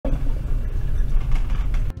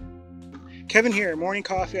Kevin here, morning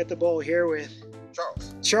coffee at the bowl here with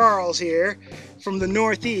Charles. Charles here from the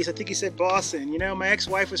Northeast. I think he said Boston. You know, my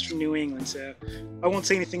ex-wife was from New England, so I won't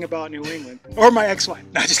say anything about New England. Or my ex-wife.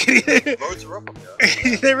 No, just kidding. Roads are up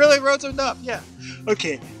there. They really roads are up, yeah.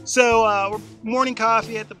 Okay, so we're morning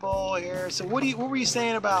coffee at the bowl here. So what were you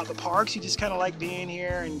saying about the parks? You just kind of like being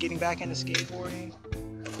here and getting back into skateboarding?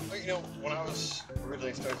 Well, you know, when I was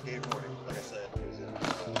originally started skateboarding, like I said, it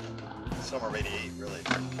was in summer of '88, really.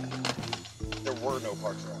 There were no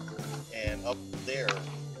parks around. And up there,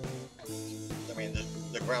 I mean,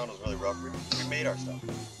 the ground was really rough. We made our stuff.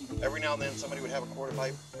 Every now and then somebody would have a quarter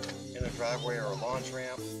pipe in their driveway or a launch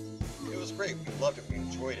ramp. It was great. We loved it. We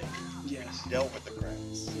enjoyed it. Yes. We dealt with the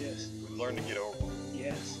cracks. Yes. We learned to get over them.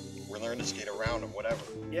 Yes. We learned to skate around them, whatever.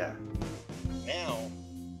 Yeah. Now,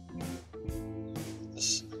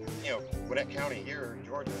 this, you know, Gwinnett County here in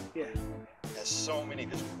Georgia has so many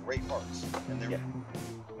just great parks. And they're,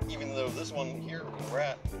 even though this one here we're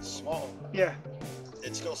at is small,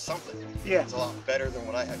 it's still something. Yeah. It's a lot better than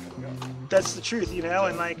what I had coming up. That's the truth, you know,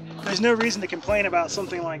 and like there's no reason to complain about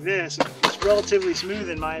something like this. It's relatively smooth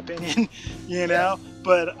in my opinion, you know,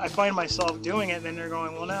 but I find myself doing it and then they're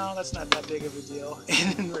going, well, no, that's not that big of a deal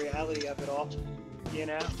in reality of it all, you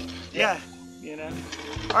know? Yeah, you know.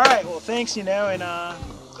 All right, well, thanks, you know, and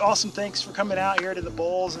awesome, thanks for coming out here to the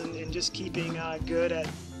bowls and just keeping good at,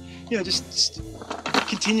 you know, just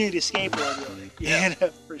continue to skateboard, really. Yeah, you know,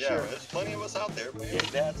 for sure. There's plenty of us out there. Plenty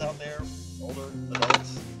of dads out there, older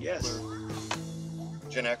adults, yes, older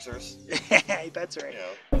Gen Xers. That's right.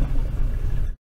 You know,